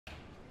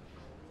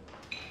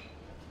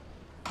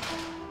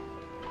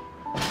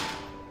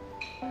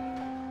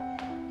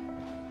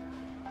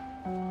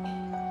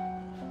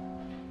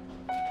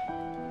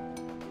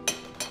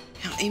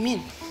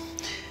Emin,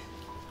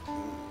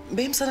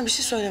 benim sana bir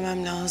şey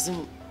söylemem lazım.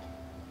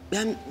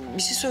 Ben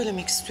bir şey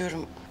söylemek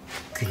istiyorum.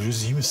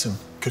 Gülriz iyi misin?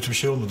 Kötü bir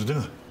şey olmadı değil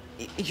mi?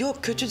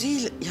 Yok, kötü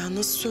değil. Ya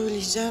nasıl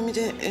söyleyeceğimi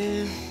de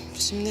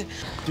şimdi...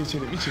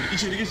 Geçelim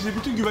içeri geçince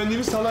bütün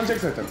güvenliğimiz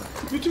sağlanacak zaten.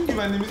 Bütün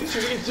güvenliğimiz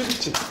içeri geçince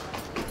bitecek.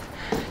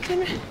 Değil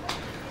mi?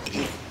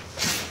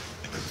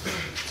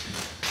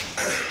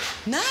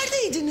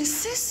 Neredeydiniz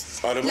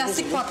siz?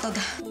 Lastik patladı.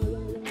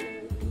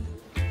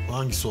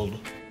 Hangisi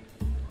oldu?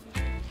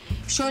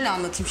 Şöyle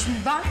anlatayım. Şimdi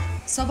ben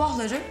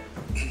sabahları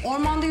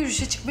ormanda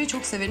yürüyüşe çıkmayı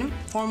çok severim.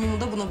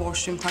 Formumu da buna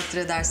borçluyum takdir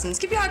edersiniz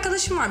ki. Bir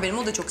arkadaşım var benim,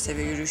 o da çok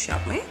seviyor yürüyüş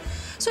yapmayı.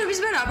 Sonra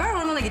biz beraber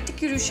ormana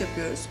gittik, yürüyüş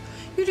yapıyoruz.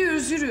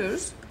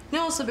 Yürüyoruz.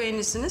 Ne olsa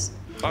beğenirsiniz.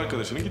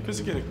 Arkadaşının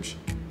gitmesi gerekmiş.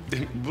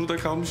 Burada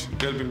kalmış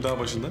garibimin dağ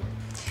başında.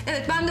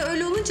 Evet, ben de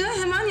öyle olunca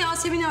hemen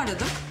Yasemin'i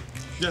aradım.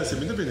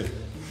 Yasemin de benim.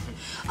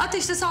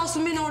 Ateş de sağ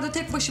olsun beni orada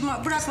tek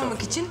başıma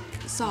bırakmamak için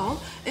sağ ol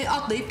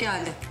atlayıp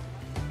geldi.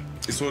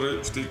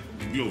 Sonra işte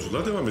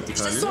yolculuğa devam ettik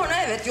İşte haliyle.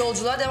 sonra evet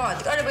yolculuğa devam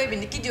ettik. Arabaya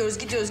bindik,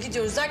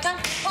 gidiyoruz derken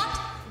pat!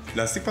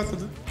 Lastik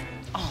patladı.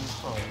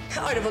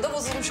 Arabada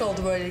bozulmuş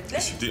oldu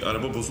böylelikle. Şimdi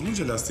araba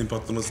bozulunca lastiğin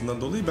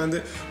patlamasından dolayı ben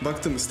de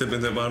baktım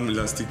istemede var mı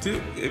lastik diye.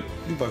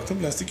 Bir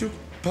baktım lastik yok.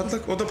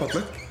 Patlak, o da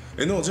patlak.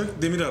 Ne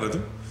olacak? Demir'i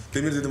aradım.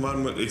 Demir dedim var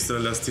mı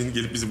ekstra lastiğini,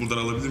 gelip bizi buradan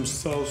alabilir misin?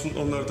 Sağ olsun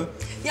onlar da.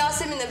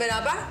 Yasemin'le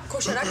beraber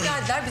koşarak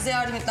geldiler, bize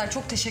yardım ettiler.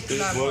 Çok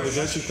teşekkürler Bu arada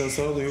gerçekten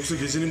sağ olun. Yoksa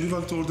gecenin bir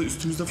vakti orada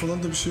üstümüzde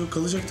falan da bir şey yok.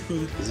 Kalacaktık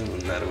öyle. Bizim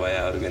bunlar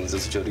bayağı organize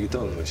suç örgütü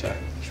olmuş ha.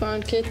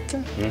 Fark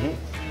ettim.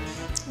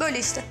 Böyle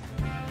işte.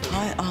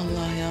 Hay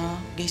Allah ya.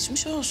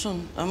 Geçmiş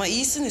olsun. Ama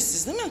iyisiniz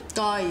siz değil mi?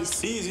 Daha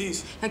iyiyiz.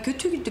 İyiyiz. Ya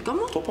kötü gittik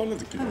ama.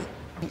 Toparladık gibi.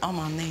 Evet.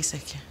 Aman neyse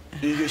ki.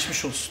 İyi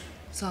geçmiş olsun.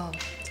 Sağ ol.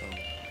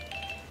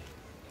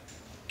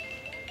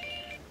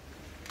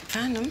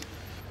 Efendim?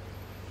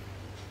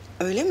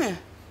 Öyle mi?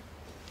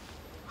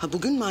 Ha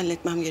bugün mü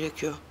halletmem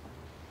gerekiyor?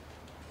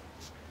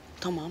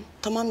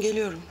 Tamam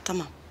geliyorum.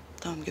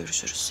 Tamam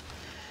görüşürüz.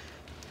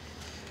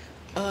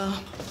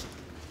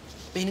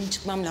 Benim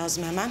çıkmam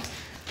lazım hemen.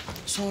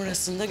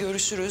 Sonrasında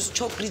görüşürüz.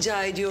 Çok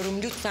rica ediyorum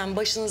lütfen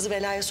başınızı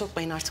belaya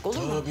sokmayın artık,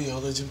 olur mu? Tabii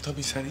halacığım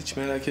tabii, sen hiç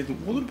merak etme.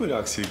 Olur böyle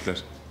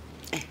aksilikler.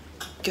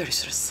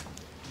 Görüşürüz.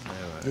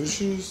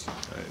 Görüşürüz.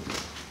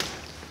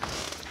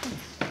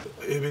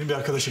 Benim bir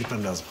arkadaşa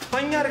gitmem lazım.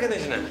 Hangi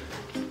arkadaşına?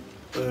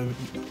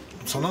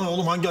 Sana ne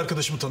oğlum, hangi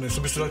arkadaşımı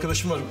tanıyorsun? Bir sürü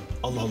arkadaşım var.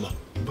 Allah Allah.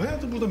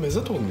 Bayağı da burada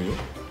mezat olmuyor.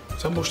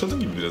 Sen boşladın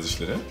gibi biraz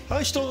işleri ha?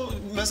 Ha işte o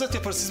mezat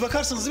yaparız. Siz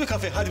bakarsınız değil mi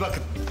kafe? Hadi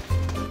bakın.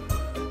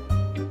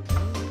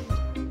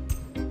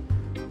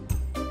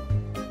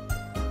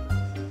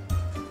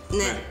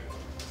 Ne?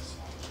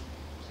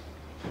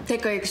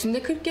 Tek ayak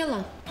üstünde 40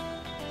 yalan.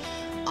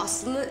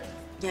 Aslında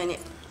yani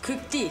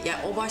 40 değil.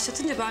 Yani o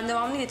başlatınca ben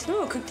devamlı getirdim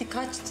ama 40 değil,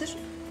 kaçtır?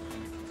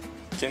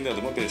 Kendi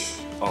adıma 5,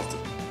 6.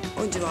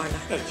 O civarlar.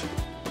 Belki.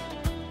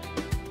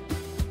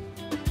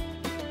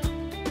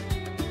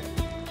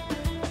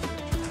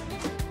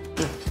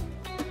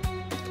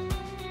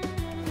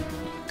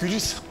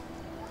 Güliz.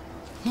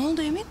 Ne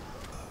oldu Emin?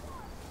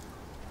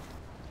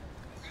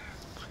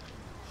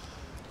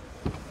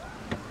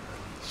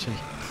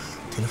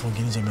 Telefon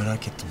gelince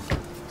merak ettim.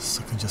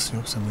 Sakıncası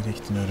yoksa nereye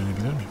gittiğini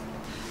öğrenebilir miyim?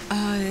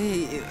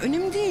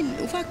 Önemli değil.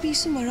 Ufak bir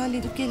işim var.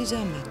 Halledip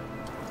geleceğim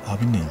ben.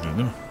 Abinle ilgili değil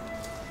mi?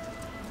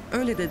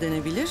 Öyle de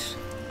denebilir.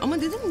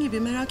 Ama dediğim gibi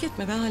merak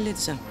etme, ben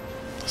halledeceğim.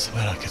 Nasıl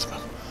merak etme.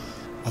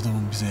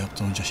 Adamın bize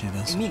yaptığı onca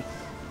şeyden sonra. Emin,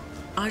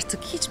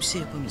 artık hiçbir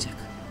şey yapamayacak.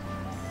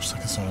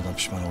 Sakın sonradan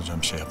pişman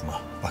olacağım bir şey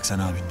yapma. Bak sen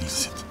abin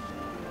değilsin.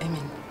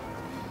 Emin,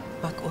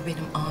 bak o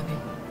benim abim.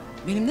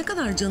 Benim ne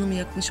kadar canımı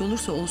yakmış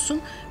olursa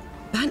olsun...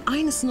 ben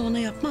aynısını ona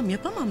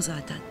yapamam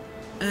zaten.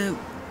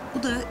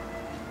 Bu da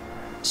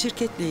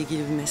şirketle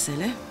ilgili bir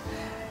mesele.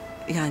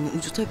 Yani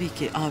ucu tabii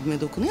ki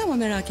abime dokunuyor ama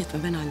merak etme,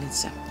 ben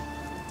halledeceğim.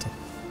 Tamam.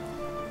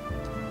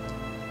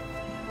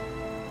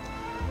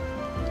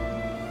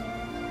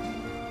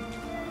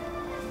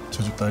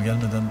 Çocuklar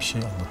gelmeden bir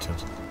şey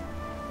anlatıyordun.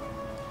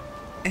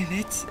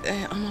 Evet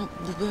ama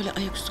bu böyle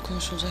ayaküstü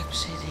konuşulacak bir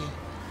şey değil.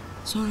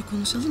 Sonra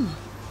konuşalım mı?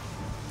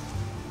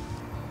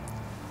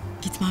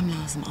 Gitmem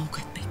lazım,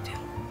 avukat bekliyor.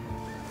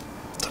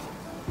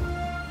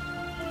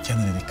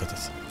 Kendine dikkat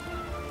et.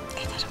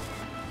 Ederim.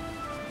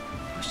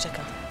 Hoşça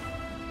kal.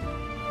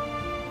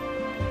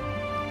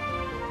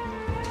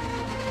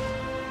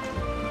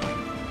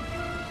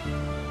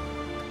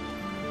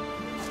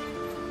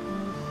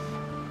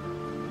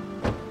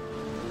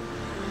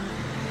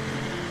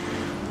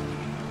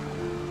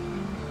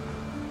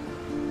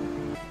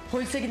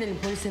 Polise gidelim,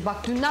 polise.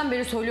 Bak dünden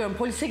beri söylüyorum,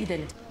 polise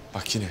gidelim.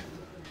 Bak yine.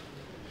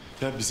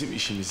 Ya bizim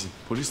işimizin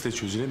polisle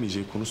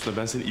çözülemeyeceği konusunda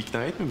ben seni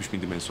ikna etmemiş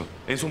miydim en son?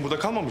 En son burada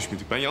kalmamış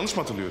mıydık? Ben yanlış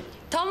mı hatırlıyorum?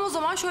 Tamam, o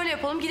zaman şöyle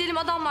yapalım. Gidelim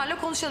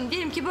adamlarla konuşalım.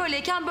 Diyelim ki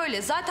böyleyken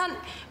böyle. Zaten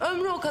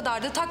ömrü o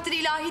kadardı. Takdir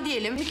ilahi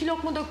diyelim. 2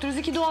 lokma döktürürüz,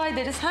 2 dua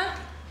ederiz. Ha?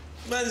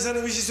 Ben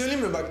sana bir şey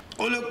söyleyeyim mi bak?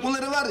 O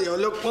lokmaları var ya,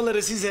 o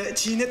lokmaları size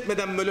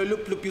çiğnetmeden böyle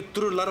lup lup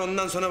yuttururlar.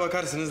 Ondan sonra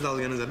bakarsınız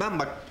dalganıza. Ben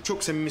bak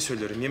çok samimi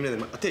söylüyorum, yemin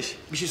ederim. Ateş,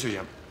 bir şey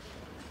söyleyeceğim.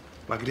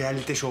 Bak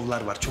realite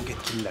şovlar var, çok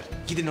etkililer.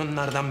 Gidin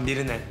onlardan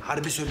birine,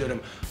 harbi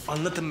söylüyorum.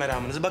 Anlatın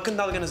meramınızı, bakın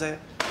dalganıza ya.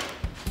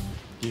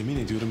 Yemin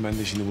ediyorum ben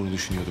de şimdi bunu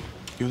düşünüyordum.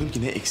 Diyordum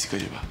ki ne eksik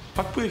acaba?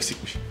 Bak bu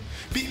eksikmiş.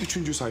 Bir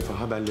 3. sayfa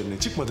haberlerine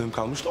çıkmadığım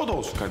kalmıştı, o da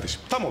olsun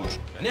kardeşim. Tam olur.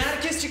 Ne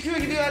herkes çıkıyor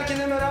gidiyor,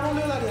 herkese meram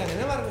oluyorlar yani.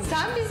 Ne var bunda?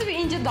 Sen bizi bir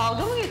ince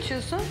dalga mı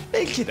geçiyorsun?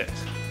 Belki de.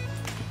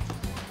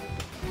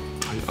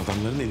 Hayır,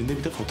 adamların elinde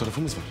bir de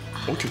fotoğrafımız var.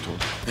 O kötü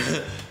oldu.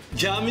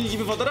 Kamil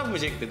gibi fotoğraf mı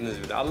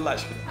çektirdiniz bir de Allah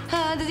aşkına?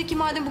 Ha dedik ki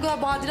madem bu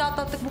kadar badire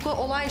atlattık, bu kadar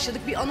olay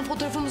yaşadık, bir anı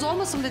fotoğrafımız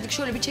olmasın mı dedik,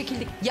 şöyle bir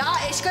çekildik. Ya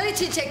eşkal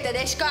için çekler,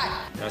 eşkal.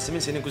 Yasemin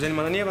senin kuzenin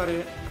bana niye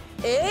bağırıyor?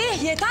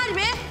 Yeter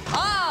be.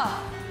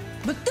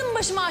 Bıktım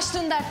başıma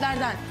açtığın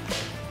dertlerden.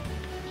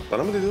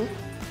 Bana mı dedi o?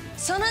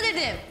 Sana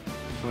dedim.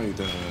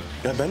 Hayda.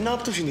 Ya ben ne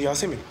yaptım şimdi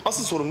Yasemin?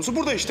 Asıl sorumlusu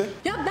burada işte.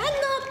 Ya ben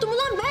ne yaptım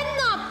ulan, ben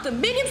ne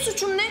yaptım? Benim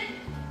suçum ne?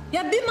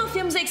 Ya bir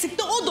mafyamız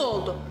eksikti, o da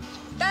oldu.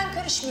 Ben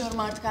karışmıyorum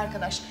artık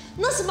arkadaş.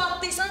 Nasıl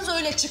baktıysanız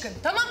öyle çıkın,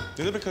 tamam?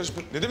 Ne demek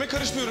karışmıyorum? Ne demek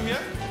karışmıyorum ya?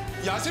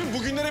 Yasemin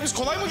bugünlere biz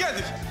kolay mı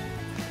geldik?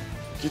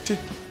 Gitti.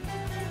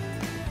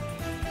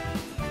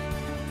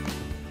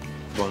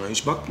 Bana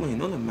hiç bakmayın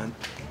oğlum, ben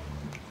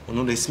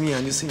onun resmi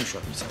yancısıyım şu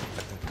an.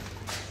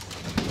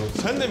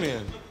 Sen de mi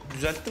yani?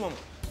 Düzelttim ama.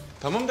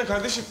 Tamam da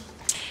kardeşim.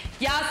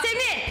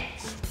 Yasemin!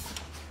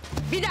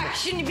 Bir dakika,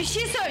 şimdi bir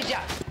şey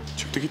söyleyeceğim.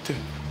 Çıktı gitti.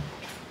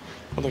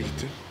 O da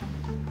gitti.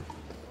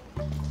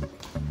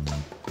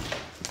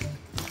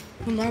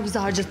 Bunlar bizi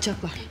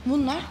harcatacaklar.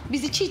 Bunlar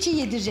bizi çiğ çiğ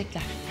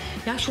yedirecekler.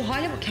 Ya şu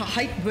hale bak ya,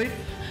 hayır böyle...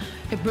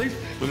 Ya böyle...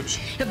 Böyle bir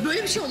şey. Ya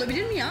böyle bir şey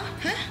olabilir mi ya?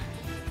 He?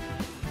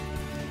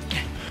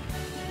 Gel.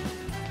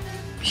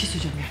 Bir şey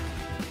söyleyeceğim ya.